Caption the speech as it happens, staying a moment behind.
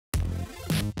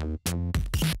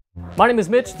My name is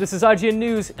Mitch, this is IGN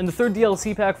News, and the third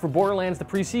DLC pack for Borderlands the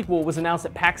pre-sequel was announced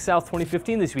at PAX South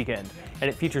 2015 this weekend, and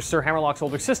it features Sir Hamerlock's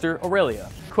older sister, Aurelia.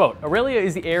 Quote, Aurelia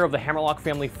is the heir of the Hammerlock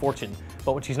family fortune,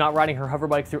 but when she's not riding her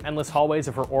hoverbike through endless hallways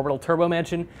of her orbital turbo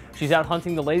mansion, she's out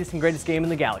hunting the latest and greatest game in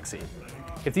the galaxy.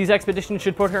 If these expeditions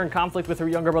should put her in conflict with her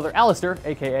younger brother Alistair,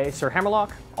 aka Sir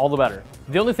Hamerlock, all the better.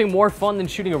 The only thing more fun than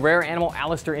shooting a rare animal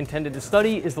Alistair intended to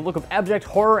study is the look of abject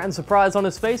horror and surprise on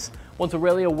his face once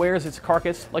Aurelia wears its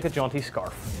carcass like a jaunty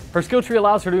scarf. Her skill tree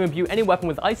allows her to imbue any weapon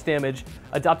with ice damage,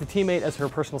 adopt a teammate as her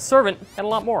personal servant, and a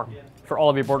lot more. For all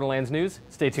of your Borderlands news,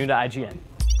 stay tuned to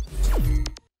IGN.